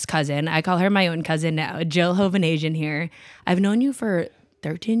Jeff's cousin. I call her my own cousin now, Jill Hovanazian here. I've known you for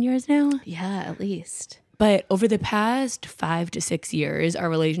 13 years now. Yeah, at least. But over the past 5 to 6 years,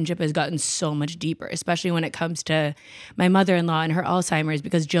 our relationship has gotten so much deeper, especially when it comes to my mother-in-law and her Alzheimer's,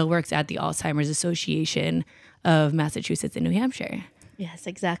 because Jill works at the Alzheimer's Association of Massachusetts and New Hampshire. Yes,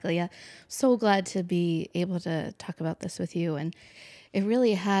 exactly. Yeah. So glad to be able to talk about this with you. And it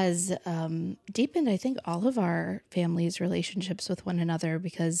really has deepened, I think, all of our families' relationships with one another,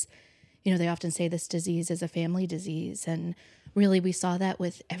 because, you know, they often say this disease is a family disease. And really, we saw that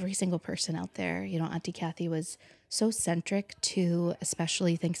with every single person out there. You know, Auntie Kathy was so centric to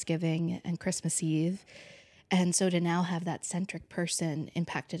especially Thanksgiving and Christmas Eve. And so to now have that centric person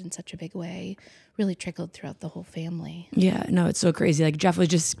impacted in such a big way really trickled throughout the whole family. Yeah, no, it's so crazy. Like, Jeff was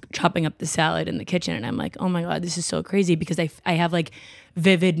just chopping up the salad in the kitchen, and I'm like, oh my God, this is so crazy, because I have like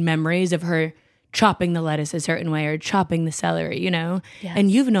vivid memories of her chopping the lettuce a certain way or chopping the celery, you know? Yes. And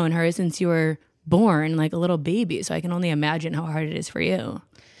you've known her since you were born, like a little baby. So I can only imagine how hard it is for you.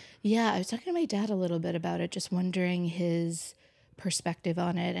 Yeah, I was talking to my dad a little bit about it, just wondering his perspective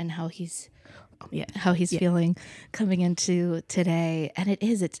on it and how he's feeling coming into today. And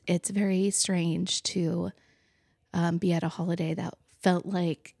it's very strange to be at a holiday that felt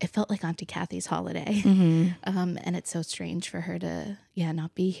like Auntie Kathy's holiday. And it's so strange for her to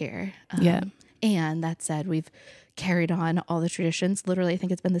not be here. And that said, we've carried on all the traditions. Literally, I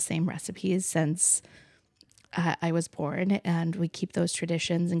think it's been the same recipes since I was born, and we keep those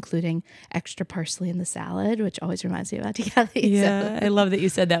traditions, including extra parsley in the salad, which always reminds me of Auntie Kathy. Yeah, I love that you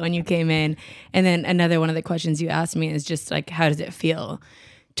said that when you came in. And then another one of the questions you asked me is just like, how does it feel?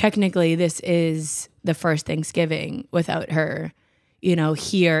 Technically, this is the first Thanksgiving without her, you know,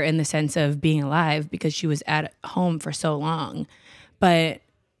 here in the sense of being alive, because she was at home for so long. But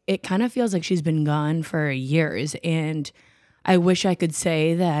it kind of feels like she's been gone for years. And I wish I could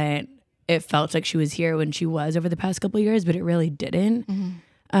say that it felt like she was here when she was over the past couple of years, but it really didn't.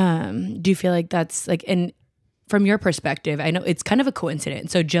 Do you feel like that's like, and from your perspective, I know it's kind of a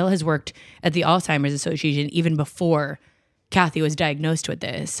coincidence. So Jill has worked at the Alzheimer's Association even before Kathy was diagnosed with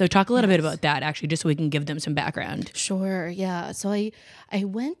this. So talk a little bit about that, actually, just so we can give them some background. Sure, yeah. So I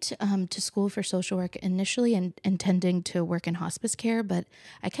went to school for social work initially and intending to work in hospice care, but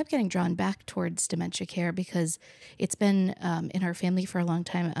I kept getting drawn back towards dementia care because it's been in our family for a long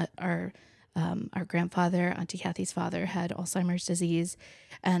time. Our Our grandfather, Auntie Kathy's father, had Alzheimer's disease,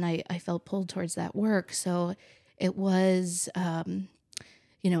 and I felt pulled towards that work. So it was,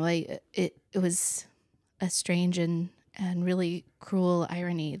 it was a strange and really cruel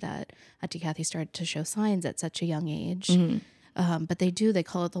irony that Auntie Kathy started to show signs at such a young age. But they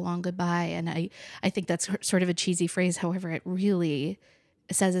call it the long goodbye. And I think that's sort of a cheesy phrase. However, it really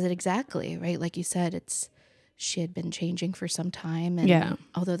says it exactly, right? Like you said, she had been changing for some time. And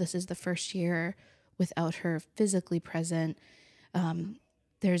although this is the first year without her physically present,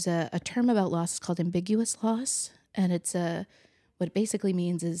 there's a term about loss called ambiguous loss. And what it basically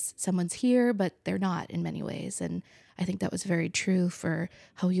means is someone's here, but they're not in many ways. And I think that was very true for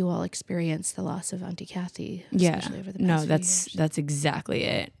how you all experienced the loss of Auntie Kathy, especially over the past few years. That's exactly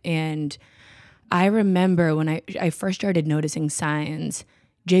it. And I remember when I first started noticing signs,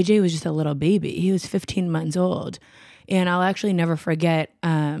 JJ was just a little baby. He was 15 months old. And I'll actually never forget,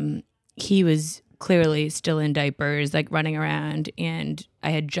 he was clearly still in diapers, like running around. And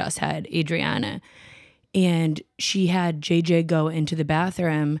I had just had Adriana. And she had JJ go into the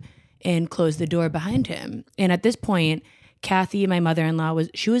bathroom and close the door behind him. And at this point, Kathy, my mother-in-law, was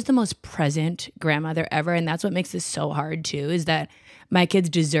the most present grandmother ever. And that's what makes this so hard too, is that my kids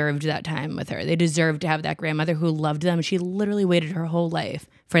deserved that time with her. They deserved to have that grandmother who loved them. She literally waited her whole life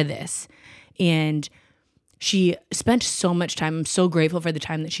for this. And she spent so much time. I'm so grateful for the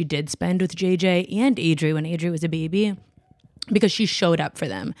time that she did spend with JJ and Adri when Adri was a baby, because she showed up for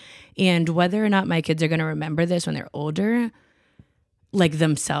them. And whether or not my kids are going to remember this when they're older, like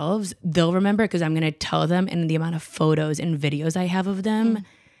themselves, they'll remember, because I'm going to tell them, and the amount of photos and videos I have of them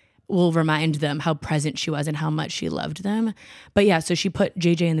will remind them how present she was and how much she loved them. But yeah, so she put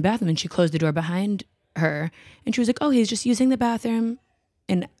JJ in the bathroom and she closed the door behind her, and she was like, oh, he's just using the bathroom.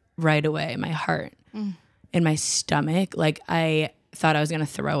 And right away, my heart and my stomach, like I thought I was going to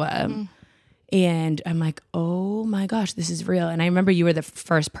throw up. And I'm like, oh my gosh, this is real. And I remember you were the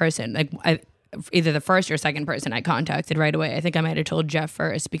first person, like either the first or second person I contacted right away. I think I might have told Jeff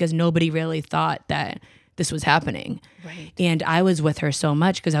first, because nobody really thought that this was happening. Right. And I was with her so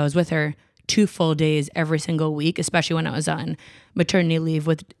much, because I was with her 2 full days every single week, especially when I was on maternity leave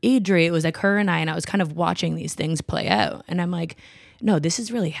with Adri. It was like her and I was kind of watching these things play out. And I'm like, no, this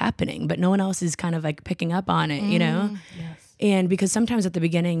is really happening, but no one else is kind of like picking up on it, you know? Yes. And because sometimes at the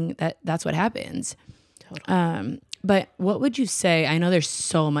beginning that's what happens. Totally. But what would you say? I know there's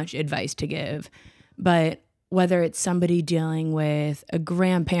so much advice to give, but whether it's somebody dealing with a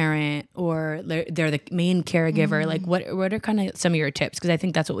grandparent or they're the main caregiver, like what are kind of some of your tips? Because I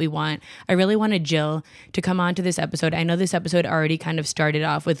think that's what we want. I really wanted Jill to come on to this episode. I know this episode already kind of started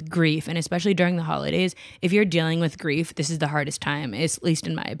off with grief, and especially during the holidays, if you're dealing with grief, this is the hardest time, at least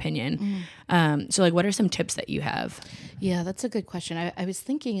in my opinion. So like, what are some tips that you have? Yeah, that's a good question. I was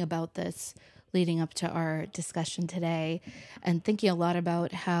thinking about this leading up to our discussion today, and thinking a lot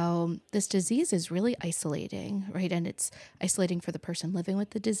about how this disease is really isolating, right? And it's isolating for the person living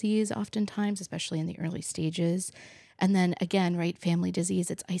with the disease oftentimes, especially in the early stages. And then again, right, family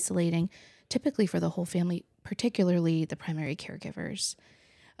disease, it's isolating typically for the whole family, particularly the primary caregivers.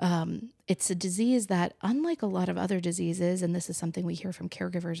 It's a disease that, unlike a lot of other diseases, and this is something we hear from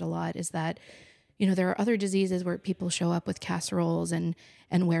caregivers a lot, is that there are other diseases where people show up with casseroles and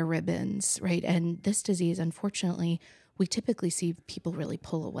wear ribbons, right? And this disease, unfortunately, we typically see people really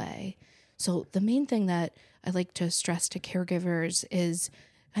pull away. So the main thing that I like to stress to caregivers is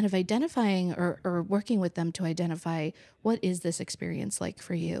kind of identifying or working with them to identify, what is this experience like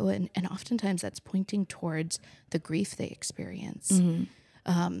for you? And oftentimes that's pointing towards the grief they experience.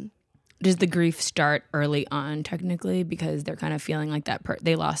 Does the grief start early on, technically, because they're kind of feeling like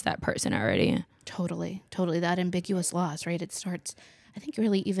they lost that person already? Totally. That ambiguous loss, right? It starts, I think,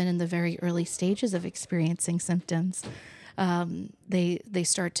 really even in the very early stages of experiencing symptoms. They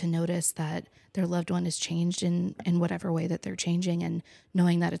start to notice that their loved one has changed in whatever way that they're changing, and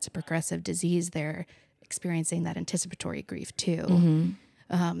knowing that it's a progressive disease, they're experiencing that anticipatory grief too.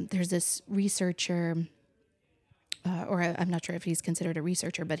 There's this researcher, or I'm not sure if he's considered a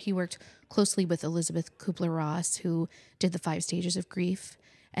researcher, but he worked closely with Elizabeth Kubler-Ross, who did the 5 stages of grief,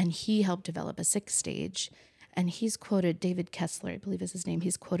 and he helped develop a 6th stage. And he's quoted, David Kessler, I believe is his name,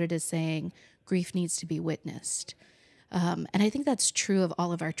 he's quoted as saying, grief needs to be witnessed. And I think that's true of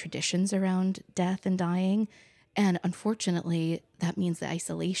all of our traditions around death and dying. And unfortunately, that means the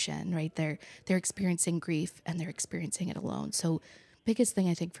isolation, right? They're experiencing grief and they're experiencing it alone. So biggest thing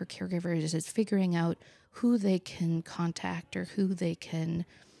I think for caregivers is figuring out who they can contact or who they can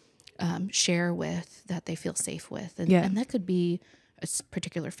share with that they feel safe with. And that could be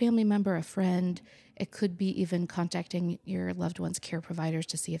particular family member, a friend. It could be even contacting your loved one's care providers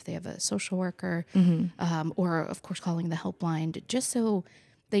to see if they have a social worker, or of course calling the helpline, just so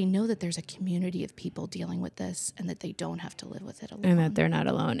they know that there's a community of people dealing with this and that they don't have to live with it alone. And that they're not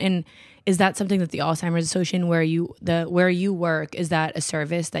alone. And is that something that the Alzheimer's Association, where you work, is that a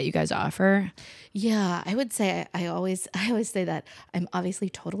service that you guys offer? Yeah, I would say I always say that I'm obviously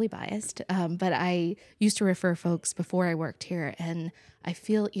totally biased, but I used to refer folks before I worked here, and I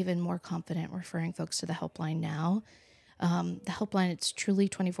feel even more confident referring folks to the helpline now. The helpline, it's truly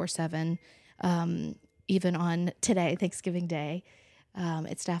 24/7, even on today, Thanksgiving Day.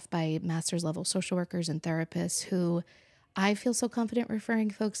 It's staffed by master's level social workers and therapists who I feel so confident referring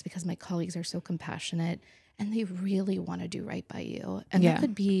folks because my colleagues are so compassionate and they really want to do right by you. And that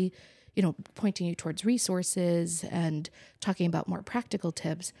could be, pointing you towards resources and talking about more practical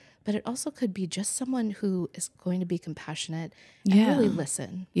tips, but it also could be just someone who is going to be compassionate and really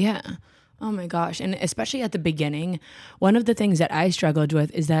listen. Yeah. Oh my gosh. And especially at the beginning, one of the things that I struggled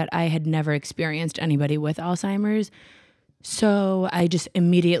with is that I had never experienced anybody with Alzheimer's. So I just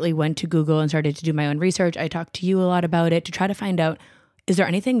immediately went to Google and started to do my own research. I talked to you a lot about it to try to find out, is there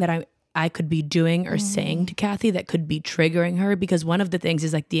anything that I could be doing or saying to Kathy that could be triggering her? Because one of the things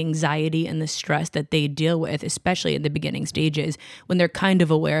is like the anxiety and the stress that they deal with, especially in the beginning stages when they're kind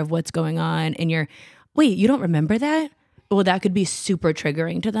of aware of what's going on and wait, you don't remember that? Well, that could be super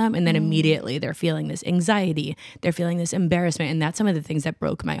triggering to them. And then immediately they're feeling this anxiety, they're feeling this embarrassment. And that's some of the things that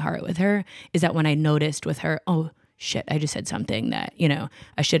broke my heart with her, is that when I noticed with her, oh, shit, I just said something that,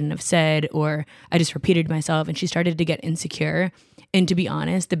 I shouldn't have said, or I just repeated myself, and she started to get insecure. And to be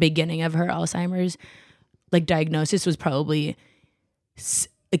honest, the beginning of her Alzheimer's diagnosis was probably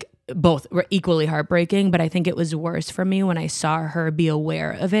both were equally heartbreaking, but I think it was worse for me when I saw her be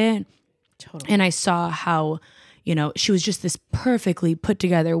aware of it. Totally. And I saw how, she was just this perfectly put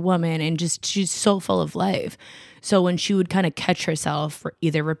together woman and she's so full of life. So when she would kind of catch herself for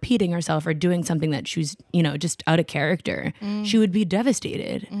either repeating herself or doing something that she was, just out of character, she would be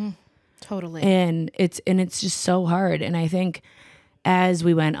devastated. Totally. And it's just so hard. And I think as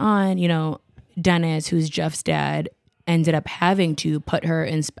we went on, Dennis, who's Jeff's dad, ended up having to put her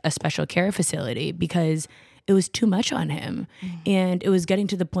in a special care facility because it was too much on him. And it was getting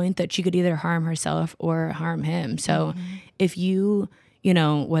to the point that she could either harm herself or harm him. So if you,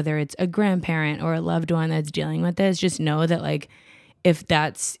 whether it's a grandparent or a loved one that's dealing with this, just know that if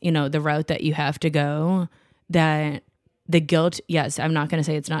that's, the route that you have to go, that the guilt, yes, I'm not going to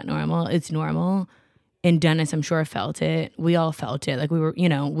say it's not normal. It's normal. And Dennis, I'm sure, felt it. We all felt it. We were,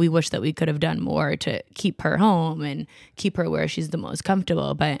 we wish that we could have done more to keep her home and keep her where she's the most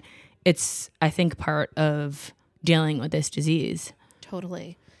comfortable. But it's, I think, part of dealing with this disease.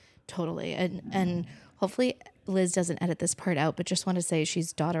 Totally. And hopefully Liz doesn't edit this part out, but just want to say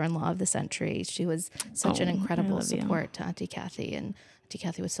she's daughter-in-law of the century. She was such an incredible support to Auntie Kathy. And Auntie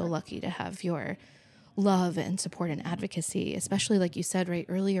Kathy was so lucky to have your love and support and advocacy, especially like you said right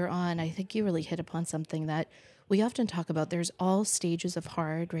earlier on. I think you really hit upon something that we often talk about. There's all stages of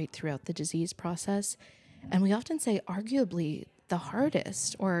hard right throughout the disease process. And we often say arguably the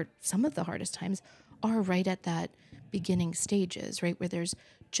hardest or some of the hardest times are right at that beginning stages, right? Where there's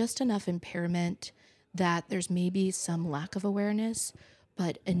just enough impairment that there's maybe some lack of awareness,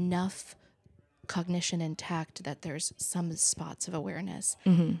 but enough cognition intact that there's some spots of awareness.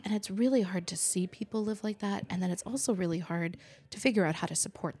 And it's really hard to see people live like that. And then it's also really hard to figure out how to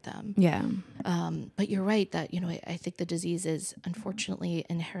support them. Yeah. But you're right that, I think the disease is unfortunately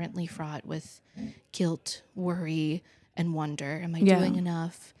inherently fraught with guilt, worry, and wonder. Am I doing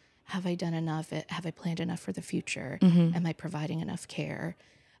enough? Have I done enough? Have I planned enough for the future? Am I providing enough care?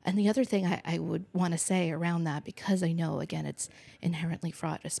 And the other thing I would want to say around that, because I know, again, it's inherently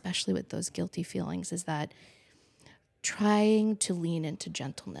fraught, especially with those guilty feelings, is that trying to lean into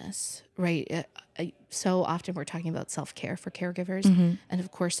gentleness, right? So often we're talking about self-care for caregivers, and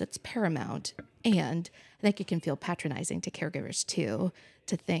of course it's paramount. And I think it can feel patronizing to caregivers too,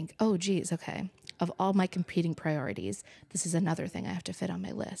 to think, oh, geez, okay, of all my competing priorities, this is another thing I have to fit on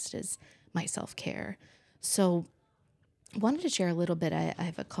my list is my self-care. So I wanted to share a little bit. I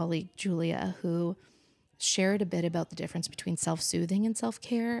have a colleague, Julia, who shared a bit about the difference between self-soothing and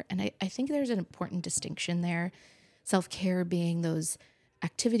self-care. And I think there's an important distinction there. Self-care being those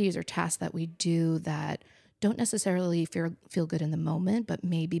activities or tasks that we do that don't necessarily feel good in the moment, but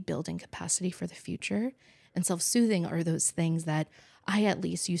maybe building capacity for the future. And self-soothing are those things that I at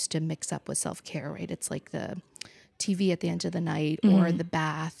least used to mix up with self-care, right? It's like the TV at the end of the night or the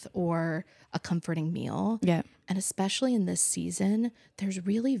bath or a comforting meal. Yeah. And especially in this season, there's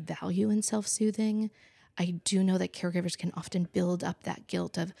really value in self-soothing. I do know that caregivers can often build up that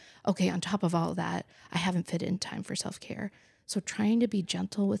guilt of, okay, on top of all that, I haven't fit in time for self-care. So trying to be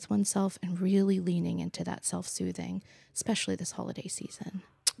gentle with oneself and really leaning into that self-soothing, especially this holiday season.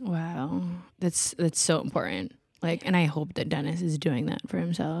 Wow. That's so important. Like, and I hope that Dennis is doing that for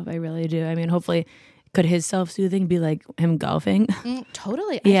himself. I really do. I mean, hopefully, could his self-soothing be like him golfing?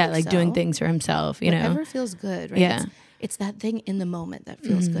 Totally. Yeah, like doing things for himself, you know? Whatever feels good, right? Yeah. It's that thing in the moment that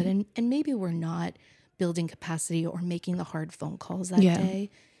feels good. And maybe we're not building capacity or making the hard phone calls that day.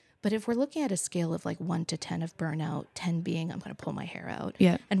 But if we're looking at a scale of like 1 to 10 of burnout, 10 being I'm going to pull my hair out,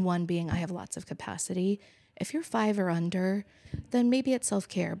 and 1 being I have lots of capacity, if you're 5 or under, then maybe it's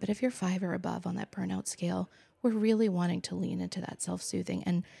self-care. But if you're 5 or above on that burnout scale, we're really wanting to lean into that self-soothing,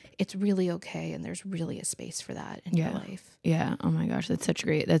 and it's really okay. And there's really a space for that in your life. Yeah. Oh my gosh. That's such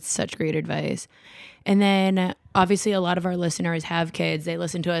great advice. And then obviously a lot of our listeners have kids. They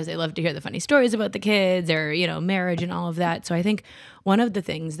listen to us. They love to hear the funny stories about the kids or, you know, marriage and all of that. So I think one of the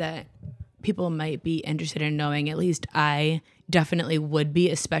things that people might be interested in knowing, at least I definitely would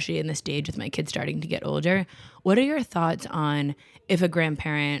be, especially in this stage with my kids starting to get older. What are your thoughts on if a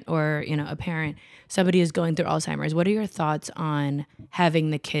grandparent or, you know, a parent, somebody is going through Alzheimer's, what are your thoughts on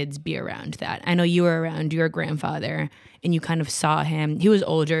having the kids be around that? I know you were around your grandfather and you kind of saw him. He was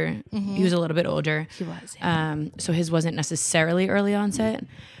older. He was a little bit older. He was. So his wasn't necessarily early onset.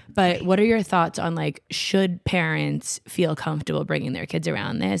 But what are your thoughts on, like, should parents feel comfortable bringing their kids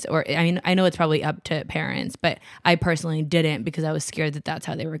around this? Or, I mean, I know it's probably up to parents, but I personally didn't because I was scared that that's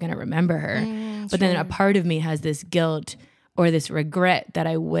how they were going to remember her. But then a part of me has this guilt or this regret that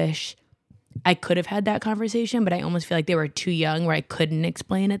I wish I could have had that conversation, but I almost feel like they were too young where I couldn't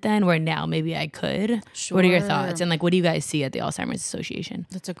explain it then, where now maybe I could. Sure. What are your thoughts? And, like, what do you guys see at the Alzheimer's Association?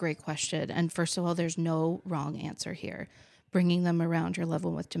 That's a great question. And first of all, there's no wrong answer here. Bringing them around your loved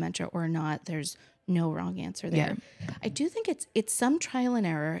one with dementia or not, there's no wrong answer there. Yeah. I do think it's some trial and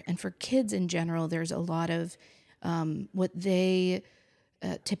error. And for kids in general, there's a lot of what they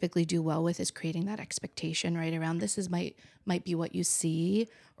typically do well with is creating that expectation right around this is might be what you see,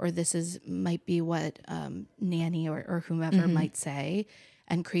 or this is might be what nanny or whomever might say,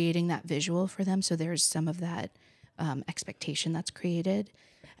 and creating that visual for them. So there's some of that expectation that's created.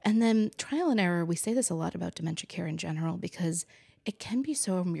 And then trial and error, we say this a lot about dementia care in general because it can be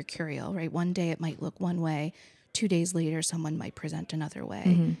so mercurial, right? One day it might look one way, 2 days later someone might present another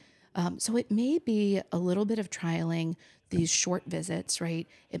way. So it may be a little bit of trialing these short visits, right?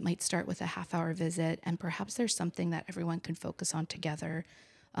 It might start with a half-hour visit, and perhaps there's something that everyone can focus on together,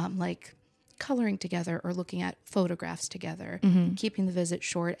 like coloring together or looking at photographs together, keeping the visit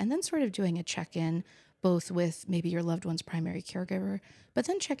short, and then sort of doing a check-in both with maybe your loved one's primary caregiver, but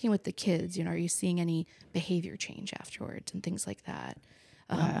then checking with the kids, you know, are you seeing any behavior change afterwards and things like that.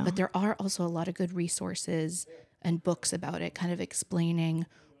 But there are also a lot of good resources and books about it, kind of explaining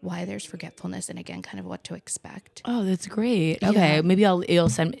why there's forgetfulness and, again, kind of what to expect. Oh, that's great. Okay, yeah. Maybe you'll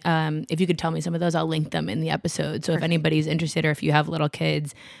send, if you could tell me some of those, I'll link them in the episode. So Perfect. If anybody's interested, or if you have little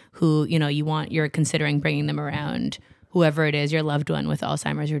kids who, you know, you're considering bringing them around, whoever it is, your loved one with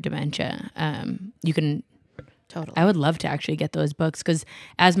Alzheimer's or dementia, you can. Totally. I would love to actually get those books because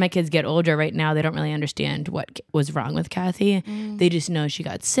as my kids get older right now, they don't really understand what was wrong with Kathy. They just know she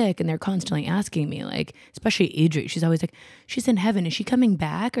got sick, and they're constantly asking me, like, especially Adri. She's always like, she's in heaven. Is she coming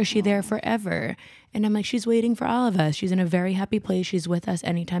back? Or is she there forever? And I'm like, she's waiting for all of us. She's in a very happy place. She's with us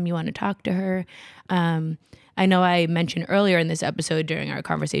anytime you want to talk to her. I know I mentioned earlier in this episode during our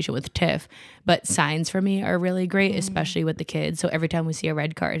conversation with Tiff, but signs for me are really great, especially with the kids. So every time we see a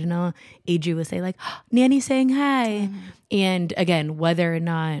red cardinal, Adri will say like, oh, Nanny's saying hi. And again, whether or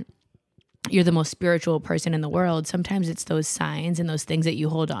not you're the most spiritual person in the world, sometimes it's those signs and those things that you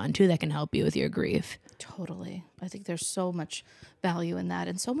hold on to that can help you with your grief. Totally. I think there's so much value in that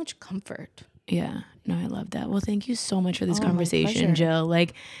and so much comfort. Yeah. No, I love that. Well, thank you so much for this conversation, Jill.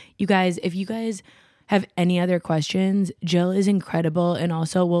 Like, you guys, if you guys have any other questions, Jill is incredible, and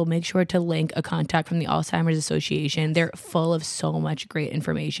also we'll make sure to link a contact from the Alzheimer's Association. They're full of so much great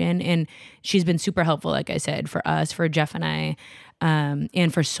information, and she's been super helpful, like I said, for us, for Jeff and I,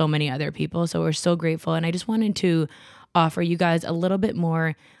 and for so many other people. So we're so grateful, and I just wanted to offer you guys a little bit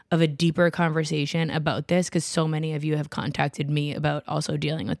more of a deeper conversation about this because so many of you have contacted me about also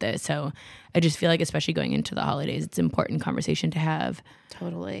dealing with this. So I just feel like, especially going into the holidays, it's an important conversation to have.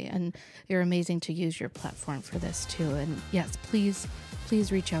 Totally. And you're amazing to use your platform for this too. And yes, please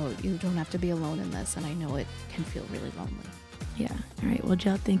reach out. You don't have to be alone in this. And I know it can feel really lonely. Yeah. All right. Well,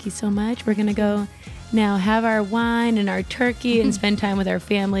 Jill, thank you so much. We're going to go now have our wine and our turkey and spend time with our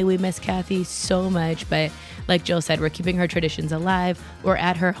family. We miss Kathy so much, but like Jill said, we're keeping her traditions alive. We're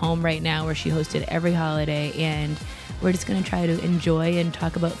at her home right now where she hosted every holiday, and we're just going to try to enjoy and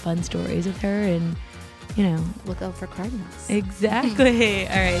talk about fun stories with her and, you know. Look out for cardinals. Exactly.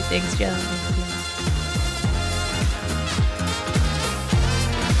 All right. Thanks, Jill.